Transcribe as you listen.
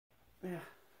Yeah.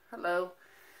 Hello.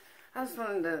 I just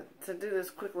wanted to do this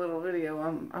quick little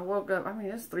video. I woke up,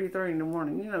 it's 3:30 in the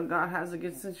morning. You know, God has a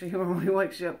good sense of humor when He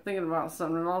wakes you up thinking about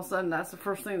something, and all of a sudden that's the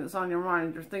first thing that's on your mind,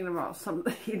 and you're thinking about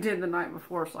something that you did the night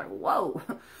before. It's like, whoa.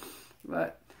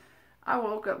 But I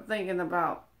woke up thinking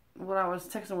about what I was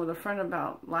texting with a friend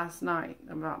about last night,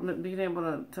 about being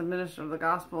able to minister the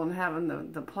gospel and having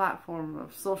the platform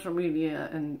of social media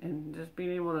and just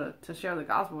being able to share the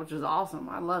gospel, which is awesome.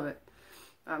 I love it.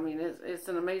 It's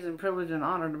an amazing privilege and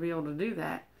honor to be able to do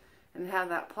that and have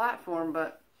that platform,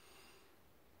 but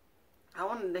I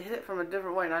wanted to hit it from a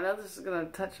different way, and I know this is going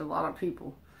to touch a lot of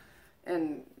people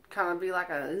and kind of be like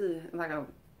a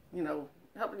you know,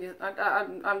 helping you.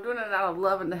 I'm doing it out of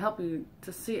love and to help you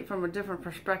to see it from a different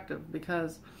perspective,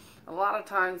 because a lot of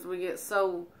times we get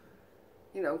so,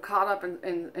 you know, caught up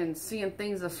in seeing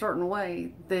things a certain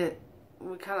way that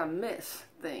we kind of miss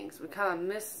things. We kind of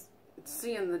miss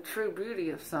seeing the true beauty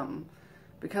of something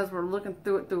because we're looking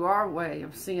through it through our way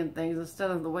of seeing things instead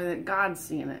of the way that God's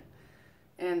seeing it.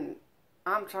 And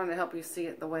I'm trying to help you see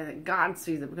it the way that God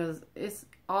sees it, because it's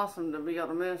awesome to be able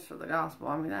to minister the gospel.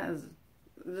 That is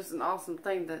just an awesome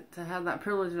thing to have that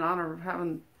privilege and honor of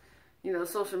having, you know,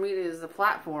 social media as a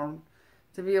platform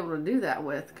to be able to do that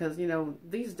with, because, you know,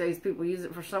 these days people use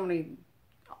it for so many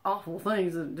awful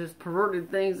things and just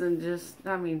perverted things and just,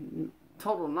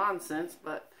 total nonsense.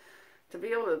 But to be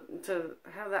able to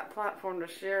have that platform to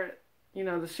share it, you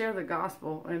know, to share the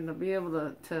gospel and to be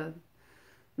able to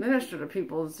minister to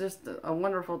people is just a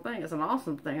wonderful thing. It's an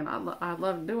awesome thing, and I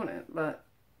love doing it. But,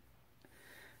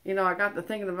 you know, I got to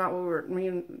thinking about what me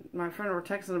and my friend were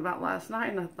texting about last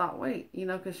night, and I thought, wait, you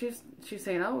know, because she's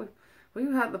saying, oh,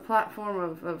 we've had the platform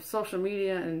of social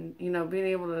media and, you know, being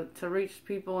able to reach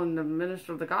people and to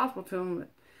minister the gospel to them.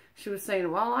 She was saying,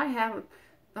 well,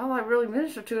 all I really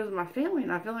minister to is my family,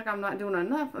 and I feel like I'm not doing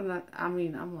enough. And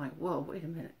I'm like, whoa, wait a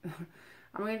minute.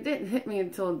 It didn't hit me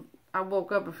until I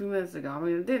woke up a few minutes ago.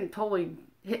 It didn't totally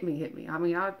hit me.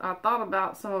 I thought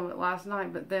about some of it last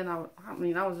night, but then I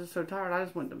was just so tired. I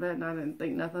just went to bed and I didn't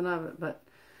think nothing of it. But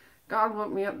God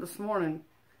woke me up this morning,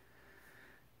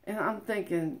 and I'm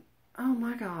thinking, oh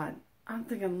my God. I'm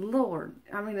thinking, Lord.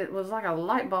 It was like a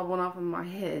light bulb went off in my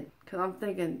head, because I'm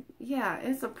thinking, yeah,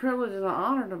 it's a privilege and an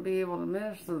honor to be able to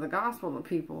minister the gospel to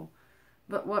people.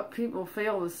 But what people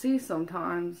fail to see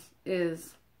sometimes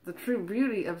is the true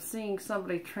beauty of seeing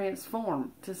somebody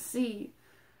transform. To see,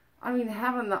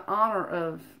 having the honor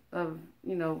of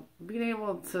you know, being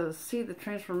able to see the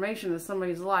transformation of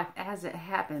somebody's life as it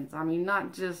happens.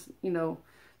 Not just, you know,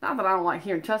 not that I don't like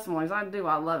hearing testimonies. I do.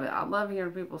 I love it. I love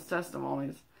hearing people's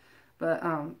testimonies. But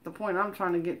the point I'm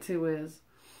trying to get to is,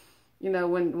 you know,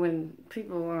 when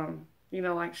people, you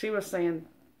know, like she was saying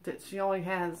that she only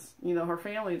has, you know, her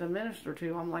family to minister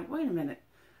to. I'm like, wait a minute.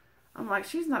 I'm like,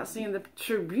 she's not seeing the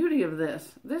true beauty of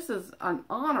this. This is an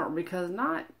honor, because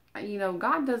you know,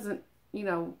 God doesn't, you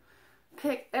know,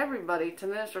 pick everybody to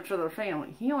minister to their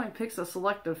family. He only picks a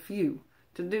selective few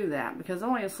to do that, because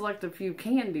only a selective few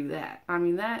can do that.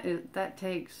 That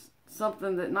takes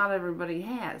something that not everybody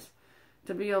has,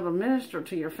 to be able to minister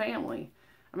to your family.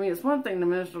 It's one thing to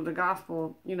minister the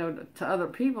gospel, you know, to other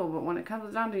people, but when it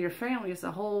comes down to your family, it's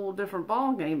a whole different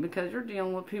ball game, because you're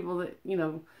dealing with people that, you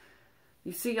know,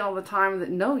 you see all the time, that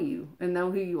know you and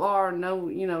know who you are, know,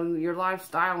 you know, your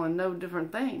lifestyle and know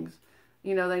different things.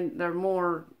 You know, they're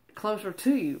more closer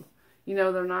to you. You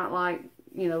know, they're not like,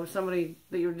 you know, somebody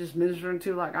that you're just ministering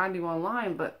to like I do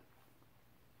online, but,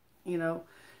 you know,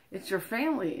 it's your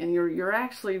family, and you're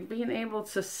actually being able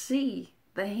to see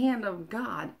the hand of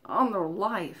God on their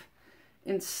life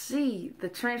and see the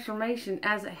transformation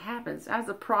as it happens, as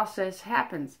the process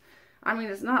happens.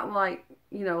 It's not like,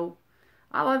 you know,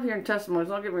 I love hearing testimonies,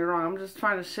 don't get me wrong. I'm just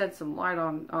trying to shed some light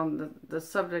on the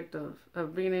subject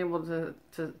of being able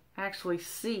to actually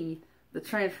see the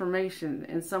transformation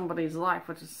in somebody's life,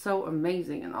 which is so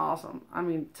amazing and awesome.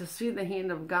 To see the hand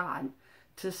of God,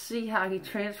 to see how He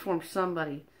transforms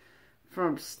somebody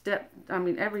from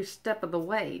every step of the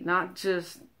way, not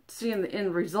just seeing the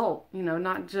end result, you know,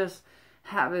 not just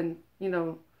having, you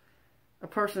know, a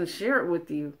person share it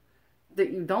with you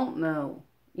that you don't know,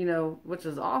 you know, which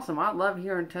is awesome. I love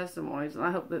hearing testimonies, and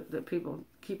I hope that people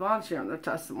keep on sharing their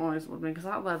testimonies with me, because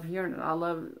I love hearing it. I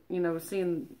love, you know,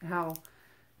 seeing how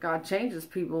God changes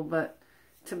people. But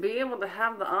to be able to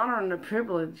have the honor and the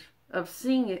privilege of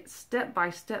seeing it step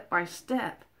by step by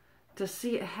step, to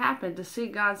see it happen, to see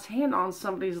God's hand on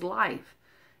somebody's life,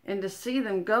 and to see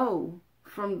them go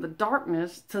from the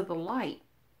darkness to the light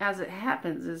as it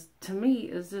happens, is, to me,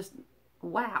 is just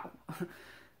wow.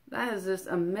 That is just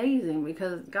amazing,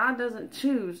 because God doesn't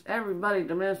choose everybody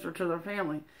to minister to their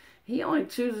family. He only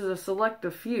chooses a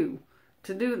selective few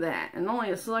to do that. And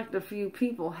only a selective few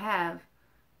people have,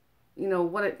 you know,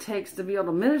 what it takes to be able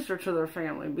to minister to their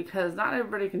family, because not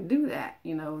everybody can do that.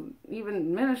 You know,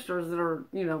 even ministers that are,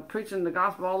 you know, preaching the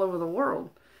gospel all over the world,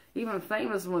 even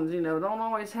famous ones, you know, don't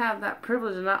always have that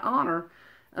privilege and that honor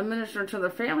of ministering to their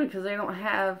family, because they don't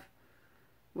have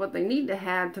what they need to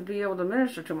have to be able to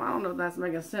minister to them. I don't know if that's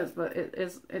making sense, but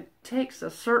it takes a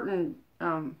certain,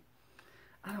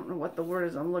 I don't know what the word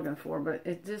is I'm looking for, but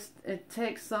it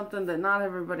takes something that not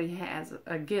everybody has,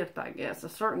 a gift, I guess, a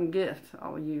certain gift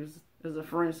I'll use as a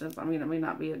for instance. I mean, it may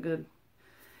not be a good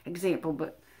example,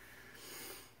 but,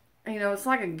 you know, it's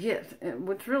like a gift,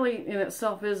 which really in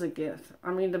itself is a gift.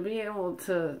 I mean, to be able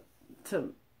to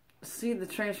see the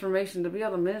transformation, to be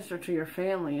able to minister to your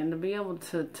family, and to be able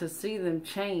to see them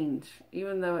change,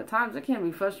 even though at times it can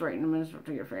be frustrating to minister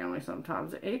to your family.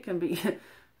 Sometimes it can be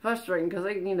frustrating because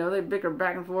they, you know, they bicker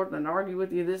back and forth and argue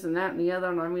with you this and that and the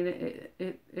other. And I mean,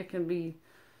 it can be,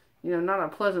 you know, not a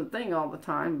pleasant thing all the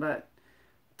time, but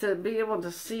to be able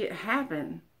to see it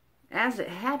happen as it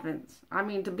happens. I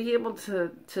mean, to be able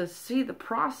to see the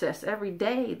process every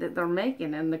day that they're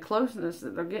making, and the closeness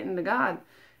that they're getting to God,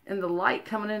 and the light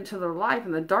coming into their life,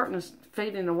 and the darkness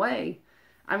fading away.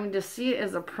 I mean, to see it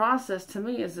as a process, to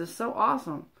me, is just so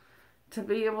awesome. To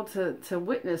be able to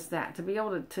witness that, to be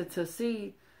able to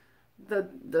see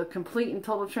the complete and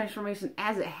total transformation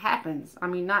as it happens. I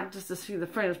mean, not just to see the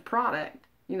finished product,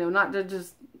 you know, not to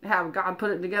just have God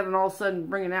put it together and all of a sudden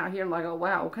bring it out here and like, oh,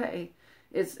 wow, okay,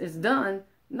 it's done.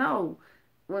 No,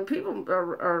 when people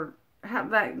have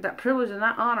that privilege and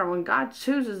that honor, when God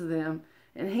chooses them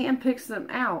and handpicks them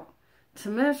out to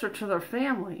minister to their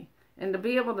family, and to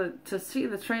be able to see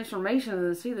the transformation,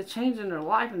 and to see the change in their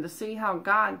life, and to see how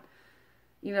God,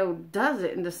 you know, does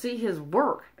it, and to see His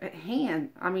work at hand.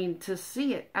 I mean, to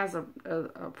see it as a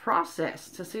process,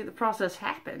 to see the process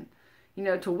happen, you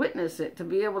know, to witness it, to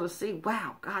be able to see,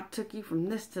 wow, God took you from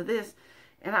this to this,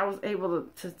 and I was able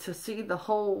to see the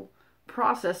whole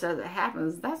process as it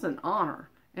happens. That's an honor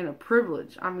and a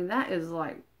privilege. I mean, that is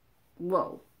like,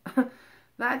 whoa.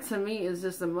 That to me is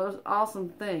just the most awesome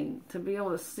thing, to be able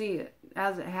to see it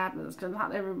as it happens, because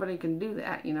not everybody can do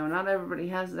that. You know, not everybody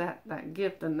has that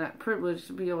gift and that privilege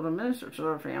to be able to minister to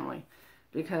their family,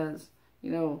 because,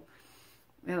 you know,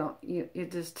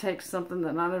 it just takes something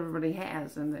that not everybody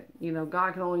has, and that, you know,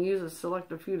 God can only use a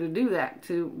selective few to do that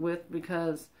with,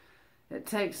 because it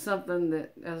takes something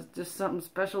that is just something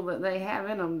special that they have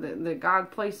in them, that God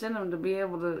placed in them to be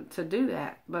able to do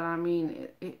that. But I mean,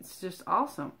 it's just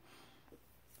awesome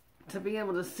to be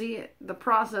able to see it, the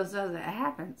process as it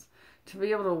happens, to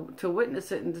be able to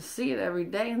witness it, and to see it every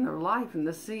day in their life, and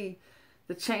to see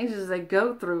the changes they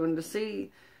go through, and to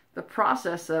see the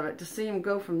process of it, to see them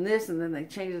go from this, and then they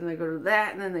change and they go to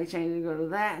that, and then they change and go to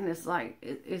that, and it's like,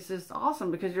 it's just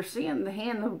awesome, because you're seeing the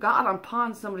hand of God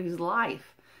upon somebody's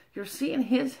life. You're seeing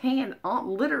His hand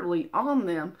literally on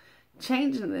them,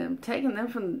 changing them, taking them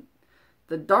from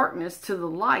the darkness to the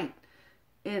light.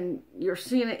 And you're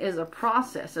seeing it as a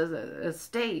process, as a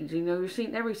stage. You know, you're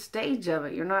seeing every stage of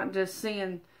it. You're not just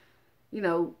seeing, you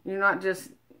know, you're not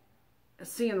just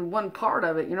seeing one part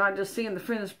of it. You're not just seeing the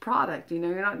finished product. You know,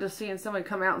 you're not just seeing somebody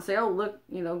come out and say, oh, look,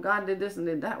 you know, God did this and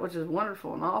did that, which is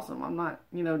wonderful and awesome. I'm not,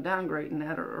 you know, downgrading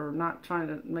that or not trying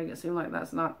to make it seem like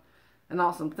that's not an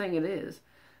awesome thing. It is.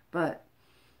 But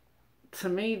to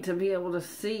me, to be able to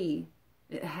see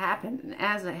it happen, and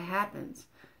as it happens,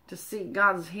 to see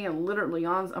God's hand literally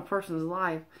on a person's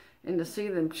life, and to see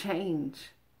them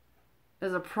change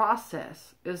as a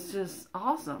process is just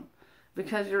awesome,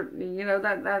 because you know,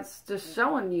 that's just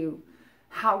showing you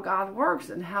how God works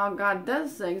and how God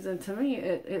does things. And to me,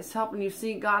 it's helping you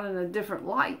see God in a different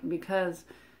light, because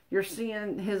you're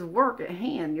seeing His work at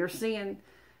hand. You're seeing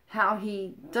how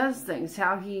He does things,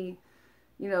 how He,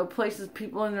 you know, places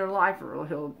people in their life, or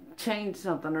He'll change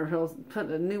something, or He'll put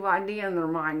a new idea in their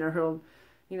mind, or He'll,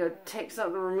 you know, take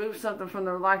something, remove something from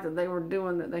their life that they were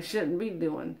doing that they shouldn't be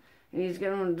doing. And He's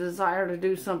giving them a desire to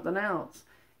do something else.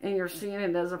 And you're seeing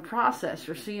it as a process.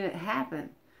 You're seeing it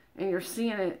happen. And you're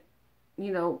seeing it,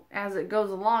 you know, as it goes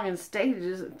along in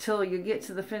stages until you get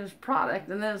to the finished product.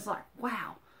 And then it's like,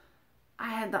 wow,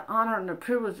 I had the honor and the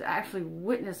privilege of actually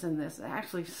witnessing this,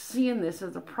 actually seeing this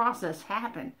as a process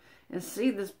happen, and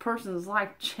see this person's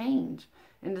life change,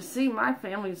 and to see my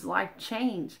family's life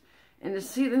change, and to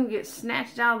see them get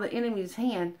snatched out of the enemy's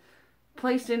hand,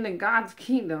 placed into God's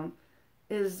kingdom,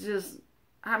 is just,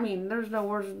 I mean, there's no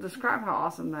words to describe how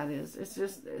awesome that is. It's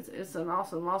just, it's an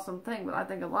awesome, awesome thing. But I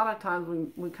think a lot of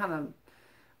times we kind of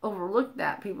overlook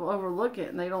that. People overlook it,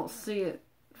 and they don't see it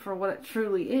for what it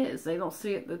truly is. They don't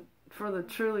see it for the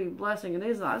truly blessing it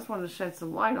is. I just wanted to shed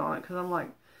some light on it because I'm like,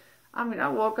 I mean, I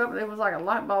woke up and it was like a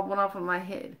light bulb went off in my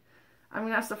head. I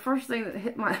mean, that's the first thing that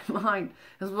hit my mind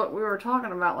is what we were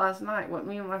talking about last night, what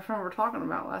me and my friend were talking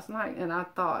about last night. And I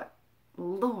thought,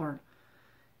 Lord.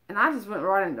 And I just went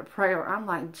right into prayer. I'm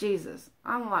like, Jesus.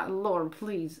 I'm like, Lord,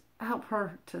 please help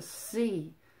her to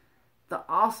see the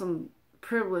awesome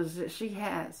privilege that she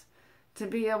has to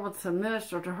be able to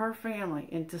minister to her family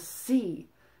and to see,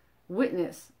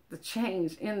 witness the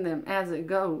change in them as it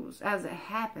goes, as it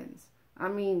happens. I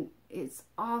mean, it's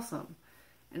awesome.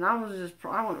 And I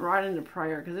went right into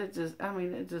prayer because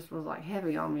it just was like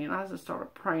heavy on me. And I just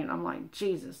started praying. I'm like,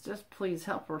 Jesus, just please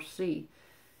help her see.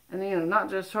 And, you know, not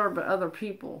just her, but other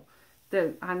people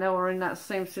that I know are in that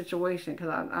same situation. Because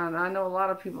I know a lot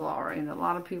of people are. And a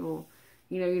lot of people,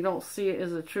 you know, you don't see it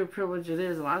as a true privilege it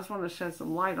is. And I just want to shed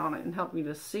some light on it and help you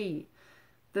to see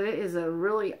that it is a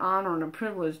really honor and a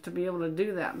privilege to be able to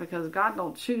do that. Because God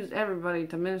don't choose everybody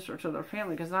to minister to their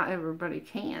family. Because not everybody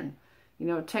can. You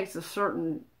know, it takes a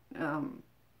certain,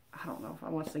 I don't know if I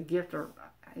want to say gift, or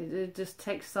it just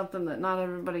takes something that not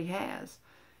everybody has.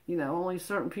 You know, only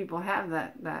certain people have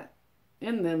that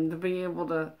in them to be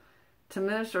able to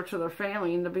minister to their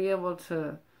family and to be able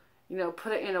to, you know,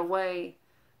 put it in a way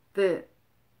that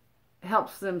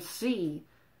helps them see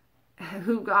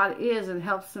who God is and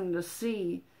helps them to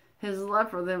see His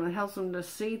love for them and helps them to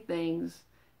see things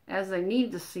as they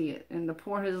need to see it and to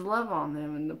pour His love on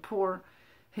them and to pour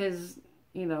His,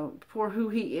 you know, pour who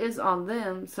He is on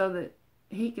them so that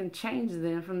He can change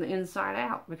them from the inside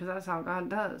out, because that's how God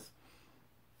does.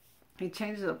 He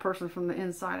changes a person from the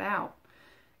inside out.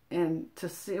 And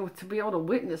to be able to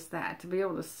witness that, to be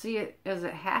able to see it as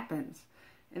it happens,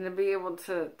 and to be able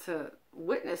to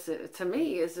witness it, to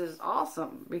me, is just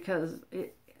awesome. Because,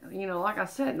 it, you know, like I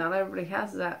said, not everybody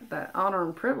has that honor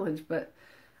and privilege, but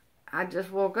I just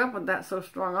woke up with that so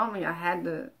strong on me, I had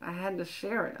to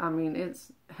share it. I mean,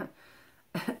 it's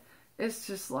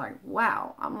just like,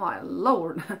 wow. I'm like,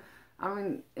 Lord. I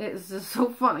mean, it's just so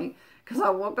funny. Because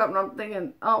I woke up and I'm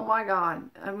thinking, oh my God.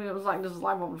 I mean, it was like this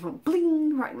light bulb was went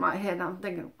bling right in my head. And I'm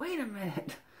thinking, wait a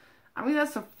minute. I mean,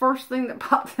 that's the first thing that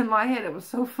popped in my head. It was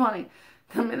so funny.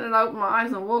 The minute I opened my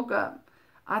eyes and woke up,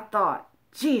 I thought,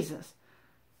 Jesus,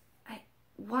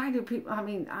 why do people, I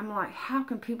mean, I'm like, how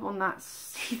can people not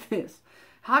see this?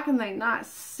 How can they not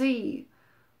see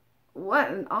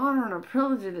what an honor and a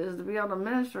privilege it is to be able to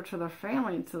minister to their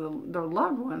family and to their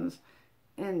loved ones?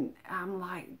 And I'm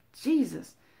like,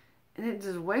 Jesus. And it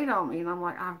just weighed on me. And I'm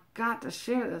like, I've got to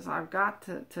share this. I've got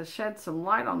to shed some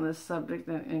light on this subject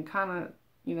and kind of,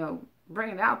 you know, bring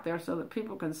it out there so that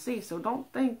people can see. So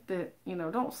don't think that, you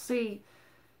know, don't see,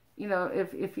 you know,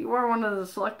 if you are one of the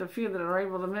selective few that are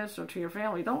able to minister to your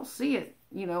family, don't see it,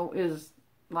 you know, as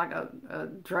like a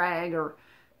drag or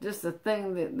just a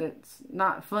thing that's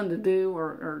not fun to do,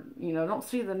 or, you know, don't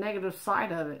see the negative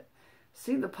side of it.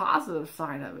 See the positive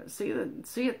side of it. See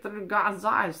it through God's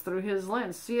eyes, through His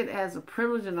lens. See it as a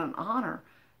privilege and an honor,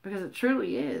 because it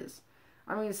truly is.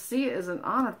 I mean, see it as an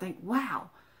honor. Think,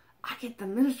 wow, I get to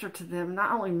minister to them.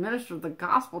 Not only minister the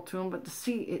gospel to them, but to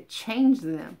see it change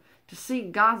them. To see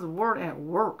God's word at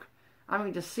work. I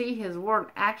mean, to see His word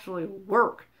actually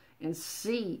work, and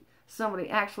see somebody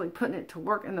actually putting it to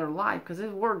work in their life. Because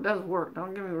His word does work.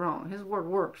 Don't get me wrong. His word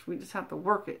works. We just have to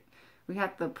work it. We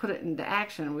have to put it into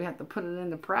action. We have to put it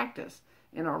into practice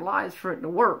in our lives for it to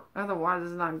work. Otherwise,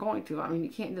 it's not going to. I mean, you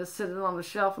can't just sit it on the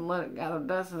shelf and let it gather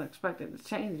dust and expect it to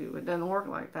change you. It doesn't work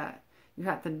like that. You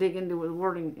have to dig into His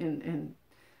word and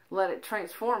let it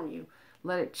transform you.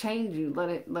 Let it change you. Let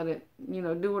it, you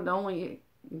know, do what only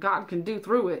God can do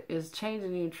through it, is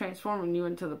changing you and transforming you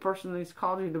into the person that He's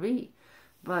called you to be.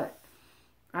 But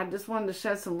I just wanted to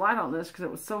shed some light on this because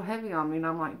it was so heavy on me. And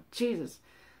I'm like, Jesus,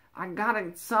 I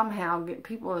gotta somehow get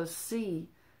people to see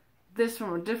this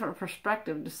from a different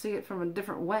perspective, to see it from a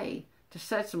different way, to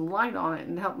shed some light on it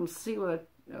and help them see what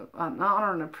an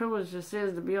honor and a privilege this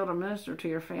is, to be able to minister to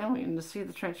your family and to see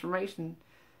the transformation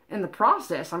in the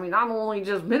process. I mean, not only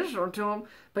just ministering to them,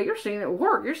 but you're seeing it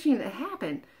work. You're seeing it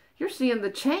happen. You're seeing the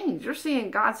change. You're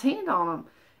seeing God's hand on them.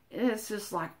 And it's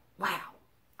just like, wow.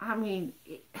 I mean,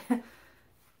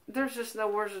 there's just no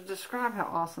words to describe how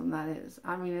awesome that is.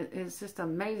 I mean, it's just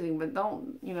amazing. But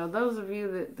don't, you know, those of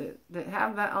you that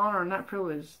have that honor and that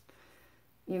privilege,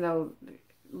 you know,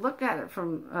 look at it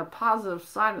from a positive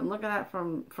side and look at it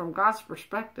from God's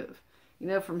perspective, you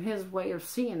know, from His way of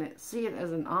seeing it. See it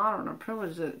as an honor and a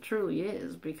privilege that it truly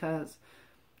is, because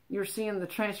you're seeing the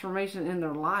transformation in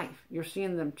their life. You're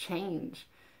seeing them change.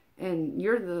 And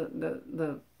you're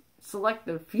the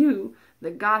selective few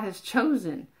that God has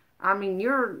chosen. I mean,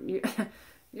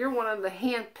 You're one of the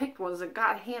hand-picked ones that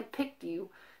God hand-picked you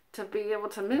to be able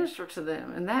to minister to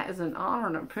them. And that is an honor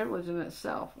and a privilege in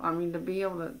itself. I mean, to be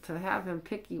able to have him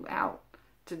pick you out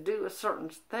to do a certain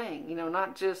thing, you know,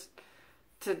 not just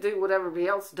to do what everybody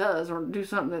else does or do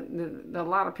something that a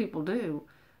lot of people do,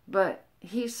 but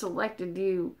he selected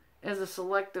you as a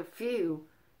selective few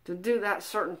to do that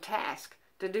certain task,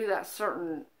 to do that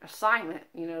certain assignment,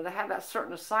 you know, to have that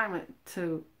certain assignment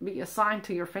to be assigned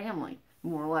to your family,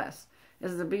 more or less,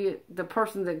 is to be the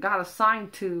person that God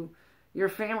assigned to your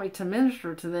family to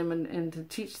minister to them and to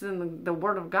teach them the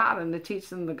Word of God and to teach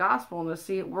them the gospel and to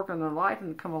see it work in their life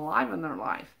and come alive in their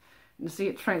life and to see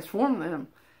it transform them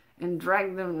and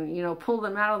drag them, you know, pull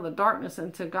them out of the darkness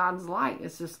into God's light.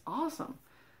 It's just awesome.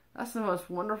 That's the most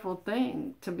wonderful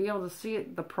thing, to be able to see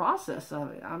it, the process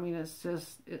of it. I mean, it's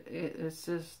just,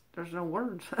 there's no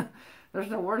words. There's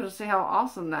no words to say how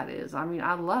awesome that is. I mean,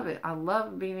 I love it. I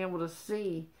love being able to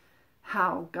see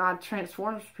how God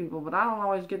transforms people, but I don't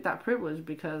always get that privilege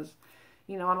because,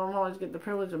 you know, I don't always get the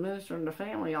privilege of ministering to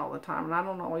family all the time, and I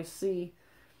don't always see,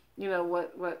 you know,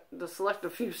 what the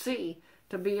selective few see,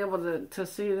 to be able to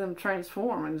see them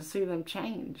transform and to see them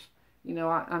change. You know,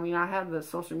 I mean, I have the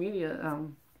social media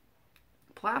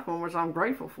platform, which I'm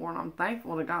grateful for, and I'm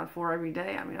thankful to God for every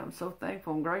day. I mean, I'm so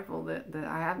thankful and grateful that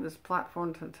I have this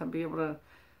platform to be able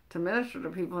to minister to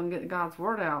people and get God's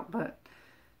word out. But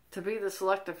to be the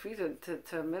selective few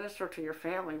to minister to your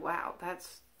family, wow,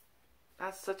 that's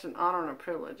such an honor and a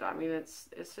privilege. I mean, it's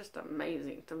just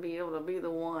amazing to be able to be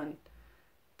the one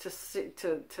to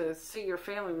see your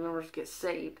family members get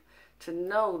saved, to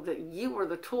know that you were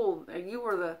the tool, you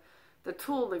were the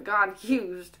tool that God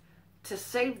used to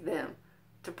save them,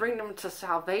 to bring them to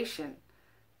salvation,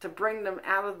 to bring them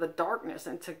out of the darkness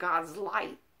into God's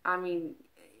light. I mean,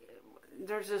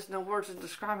 there's just no words to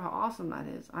describe how awesome that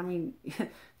is. I mean,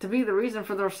 to be the reason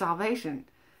for their salvation,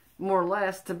 more or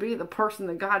less, to be the person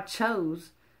that God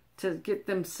chose to get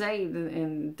them saved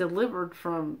and delivered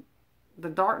from the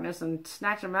darkness and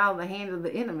snatch them out of the hand of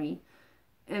the enemy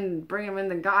and bring them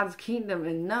into God's kingdom,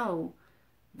 and know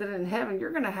that in heaven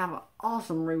you're going to have an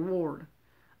awesome reward.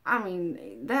 I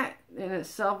mean, that in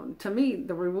itself, to me,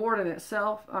 the reward in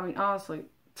itself, I mean, honestly,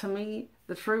 to me,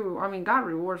 I mean, God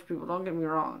rewards people, don't get me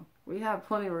wrong. We have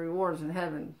plenty of rewards in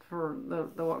heaven for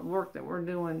the work that we're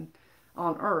doing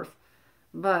on earth.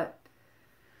 But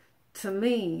to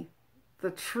me,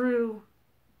 the true,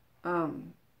 I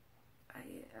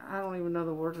don't even know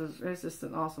the words, it's just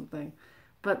an awesome thing.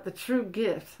 But the true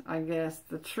gift, I guess,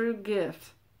 the true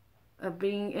gift of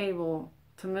being able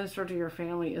to minister to your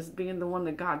family is being the one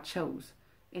that God chose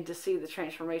and to see the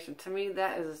transformation. To me,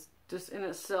 that is just in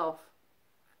itself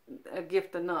a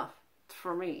gift enough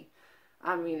for me.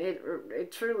 I mean,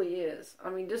 it truly is. I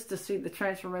mean, just to see the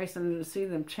transformation and to see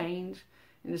them change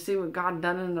and to see what God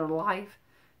done in their life,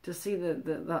 to see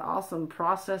the awesome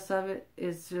process of it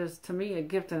is just, to me, a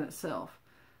gift in itself.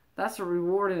 That's a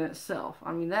reward in itself.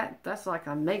 I mean, that's like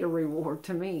a mega reward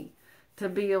to me, to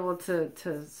be able to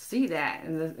see that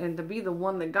and to be the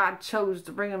one that God chose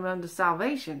to bring them unto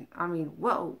salvation. I mean,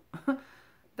 whoa.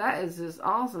 That is just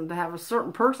awesome to have a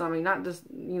certain person. I mean, not just,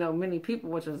 you know, many people,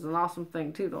 which is an awesome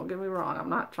thing too. Don't get me wrong. I'm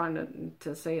not trying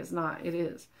to say it's not. It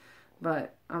is.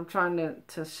 But I'm trying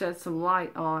to shed some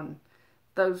light on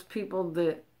those people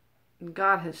that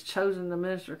God has chosen to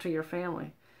minister to your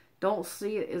family. Don't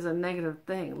see it as a negative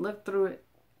thing. Look through it,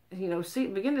 you know,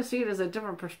 begin to see it as a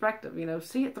different perspective. You know,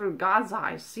 see it through God's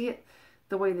eyes. See it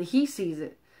the way that He sees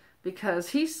it, because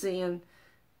He's seeing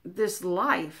this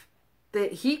life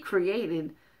that He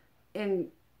created, and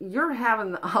you're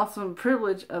having the awesome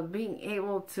privilege of being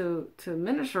able to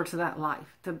minister to that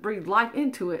life, to breathe life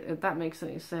into it, if that makes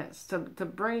any sense, to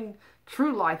bring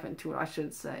true life into it, I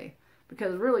should say.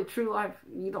 Because really, true life,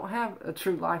 you don't have a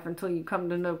true life until you come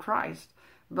to know Christ.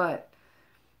 But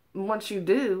once you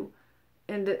do,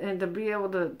 and to be able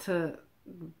to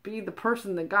be the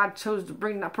person that God chose to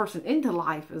bring that person into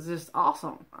life is just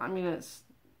awesome. I mean,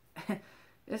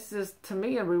 it's just, to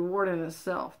me, a reward in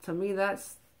itself. To me,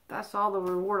 that's all the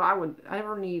reward I would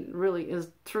ever need, really, is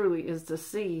to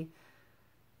see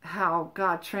how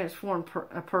God transformed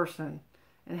a person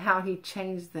and how He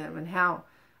changed them and how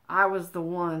I was the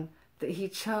one that He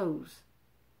chose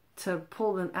to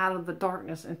pull them out of the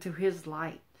darkness into His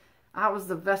light. I was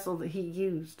the vessel that He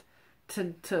used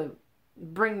to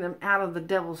bring them out of the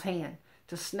devil's hand,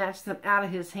 to snatch them out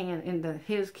of his hand into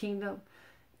His kingdom,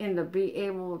 and to be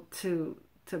able to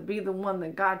be the one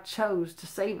that God chose to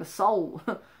save a soul.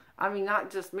 I mean, not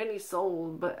just many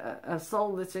souls, but a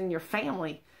soul that's in your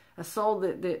family, a soul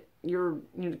that you're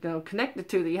connected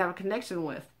to, that you have a connection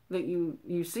with, that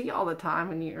you see all the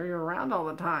time and you're around all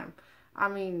the time. I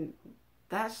mean,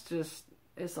 that's just,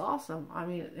 it's awesome. I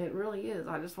mean, it really is.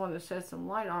 I just wanted to shed some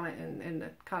light on it and to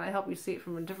kind of help you see it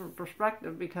from a different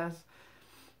perspective, because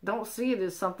don't see it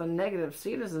as something negative.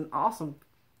 See it as an awesome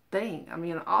thing. I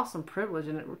mean, an awesome privilege,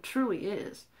 and it truly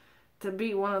is, to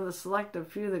be one of the selective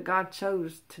few that God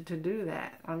chose to do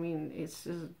that. I mean, it's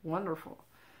just wonderful.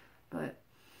 But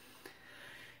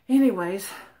anyways,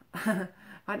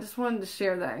 I just wanted to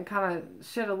share that and kind of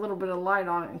shed a little bit of light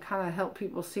on it and kind of help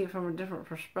people see it from a different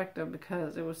perspective,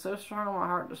 because it was so strong in my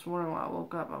heart this morning when I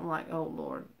woke up. I'm like, oh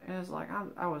Lord. And it's like,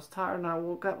 I was tired and I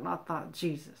woke up and I thought,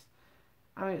 Jesus.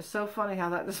 I mean, it's so funny how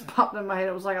that just popped in my head.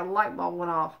 It was like a light bulb went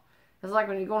off. It's like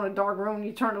when you go in a dark room and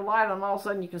you turn the light on, all of a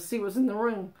sudden you can see what's in the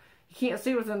room. You can't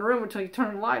see what's in the room until you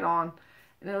turn the light on.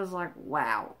 And it was like,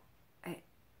 wow.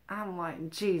 I'm like,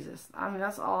 Jesus. I mean,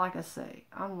 that's all I can say.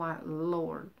 I'm like,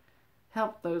 Lord,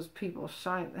 help those people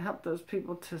shine. Help those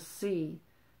people to see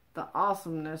the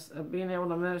awesomeness of being able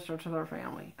to minister to their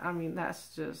family. I mean,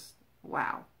 that's just,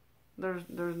 wow. There's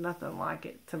nothing like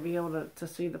it, to be able to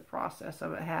see the process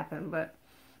of it happen. But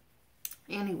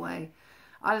anyway,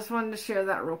 I just wanted to share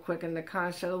that real quick and to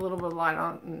kind of shed a little bit of light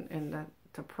on and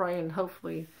to pray and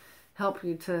hopefully help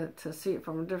you to see it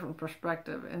from a different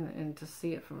perspective and to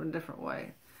see it from a different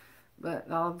way.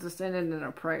 But I'll just end it in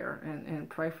a prayer and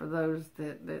pray for those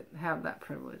that have that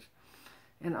privilege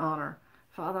and honor.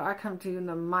 Father, I come to you in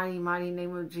the mighty, mighty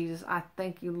name of Jesus. I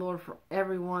thank you, Lord, for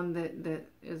everyone that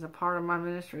is a part of my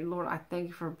ministry. Lord, I thank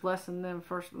you for blessing them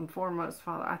first and foremost,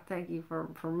 Father. I thank you for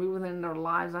moving in their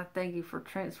lives. I thank you for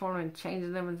transforming and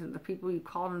changing them into the people you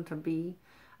called them to be.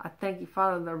 I thank you,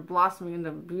 Father, they're blossoming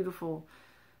into beautiful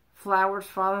flowers,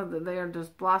 Father, that they are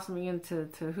just blossoming into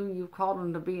who you've called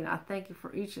them to be. And I thank you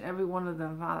for each and every one of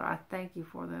them, Father. I thank you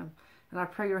for them. And I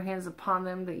pray your hands upon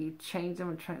them, that you change them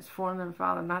and transform them,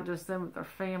 Father, not just them, but their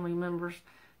family members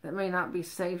that may not be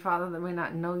saved, Father, that may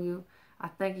not know you. I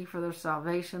thank you for their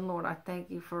salvation, Lord. I thank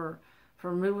you for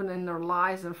moving in their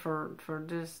lives and for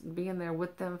just being there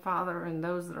with them, Father, and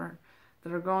those that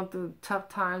are going through tough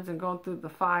times and going through the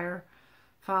fire,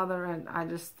 Father. And I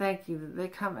just thank you that they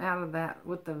come out of that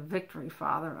with the victory,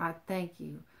 Father. I thank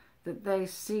you that they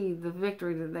see the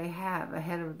victory that they have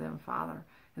ahead of them, Father.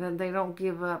 And that they don't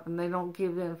give up and they don't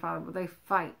give in, Father, but they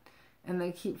fight. And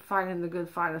they keep fighting the good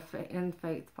fight in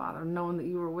faith, Father, knowing that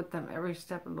you are with them every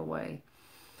step of the way.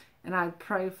 And I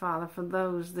pray, Father, for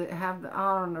those that have the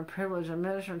honor and the privilege of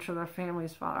ministering to their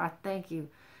families, Father. I thank you.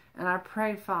 And I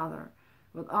pray, Father,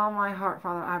 with all my heart,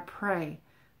 Father, I pray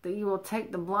that you will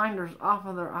take the blinders off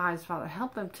of their eyes, Father.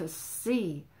 Help them to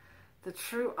see the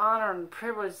true honor and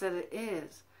privilege that it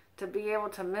is to be able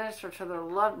to minister to their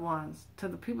loved ones, to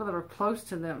the people that are close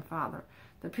to them, Father,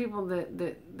 the people that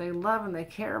they love and they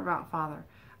care about, Father.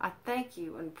 I thank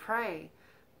you and pray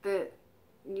that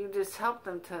you just help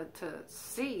them to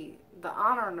see the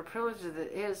honor and the privilege that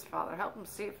it is, Father. Help them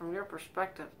see it from your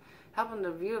perspective. Help them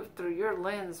to view it through your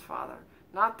lens, Father.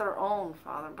 Not their own,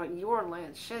 Father, but your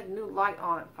lens. Shed new light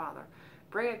on it, Father.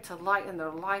 Bring it to light in their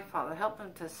life, Father. Help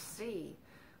them to see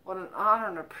what an honor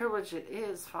and a privilege it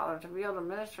is, Father, to be able to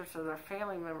minister to their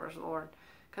family members, Lord.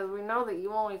 Because we know that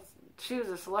you only choose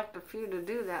a selective few to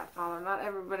do that, Father. Not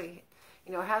everybody,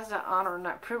 has that honor and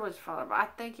that privilege, Father. But I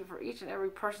thank you for each and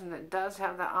every person that does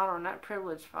have that honor and that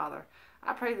privilege, Father.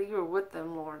 I pray that you are with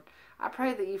them, Lord. I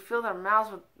pray that you fill their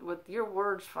mouths with your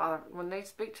words, Father, when they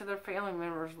speak to their family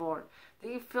members, Lord.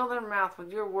 That you fill their mouth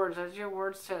with your words, as your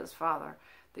word says, Father.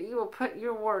 That you will put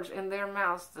your words in their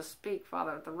mouths to speak,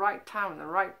 Father, at the right time, in the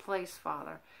right place,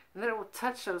 Father. And that it will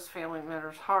touch those family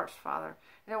members' hearts, Father.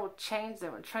 And it will change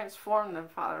them and transform them,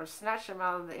 Father, and snatch them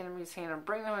out of the enemy's hand and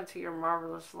bring them into your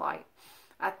marvelous light.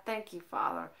 I thank you,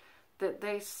 Father, that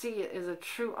they see it as a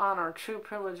true honor, a true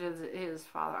privilege as it is,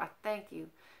 Father. I thank you.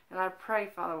 And I pray,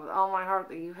 Father, with all my heart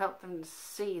that you help them to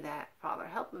see that, Father.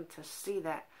 Help them to see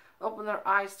that. Open their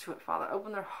eyes to it, Father.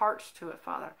 Open their hearts to it,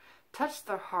 Father. Touch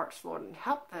their hearts, Lord, and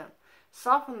help them.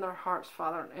 Soften their hearts,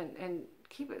 Father, and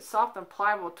keep it soft and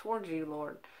pliable towards you,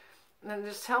 Lord. And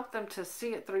just help them to see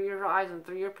it through your eyes and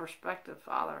through your perspective,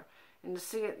 Father. And to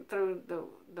see it through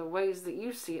the ways that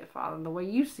you see it, Father. The way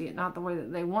you see it, not the way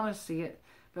that they want to see it,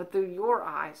 but through your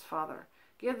eyes, Father.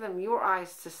 Give them your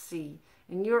eyes to see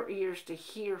and your ears to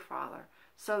hear, Father,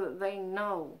 so that they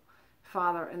know,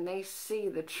 Father, and they see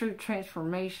the true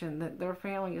transformation that their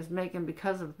family is making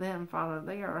because of them, Father.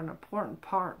 They are an important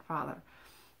part, Father,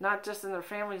 not just in their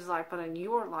family's life, but in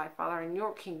your life, Father, in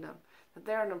your kingdom. That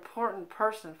they're an important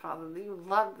person, Father, that you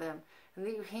love them and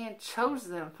that you hand chose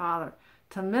them, Father,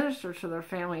 to minister to their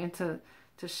family and to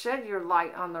shed your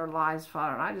light on their lives,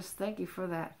 Father. And I just thank you for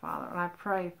that, Father. And I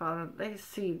pray, Father, they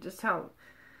see just how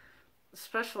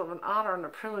special of an honor and a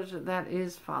privilege that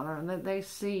is, Father, and that they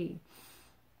see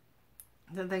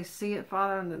it,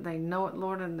 Father, and that they know it,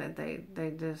 Lord, and that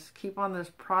they just keep on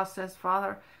this process,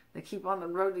 Father. They keep on the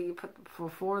road that you put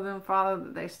before them, Father,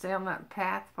 that they stay on that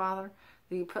path, Father,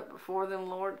 that you put before them,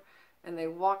 Lord, and they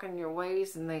walk in your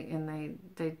ways, and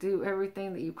they do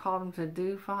everything that you call them to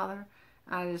do, Father.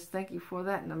 I just thank you for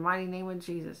that in the mighty name of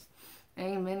Jesus.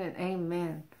 Amen and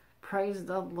amen. Praise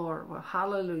the Lord. Well,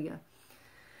 hallelujah.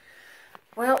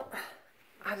 Well,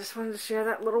 I just wanted to share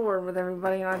that little word with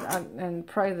everybody, and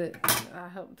pray that I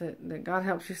hope that God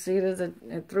helps you see it as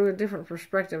through a different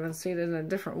perspective and see it in a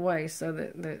different way, so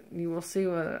that you will see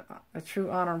what a true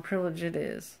honor and privilege it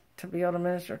is to be able to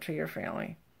minister to your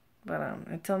family. But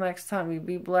until next time, you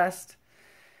be blessed,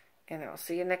 and I'll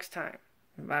see you next time.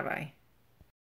 Bye-bye.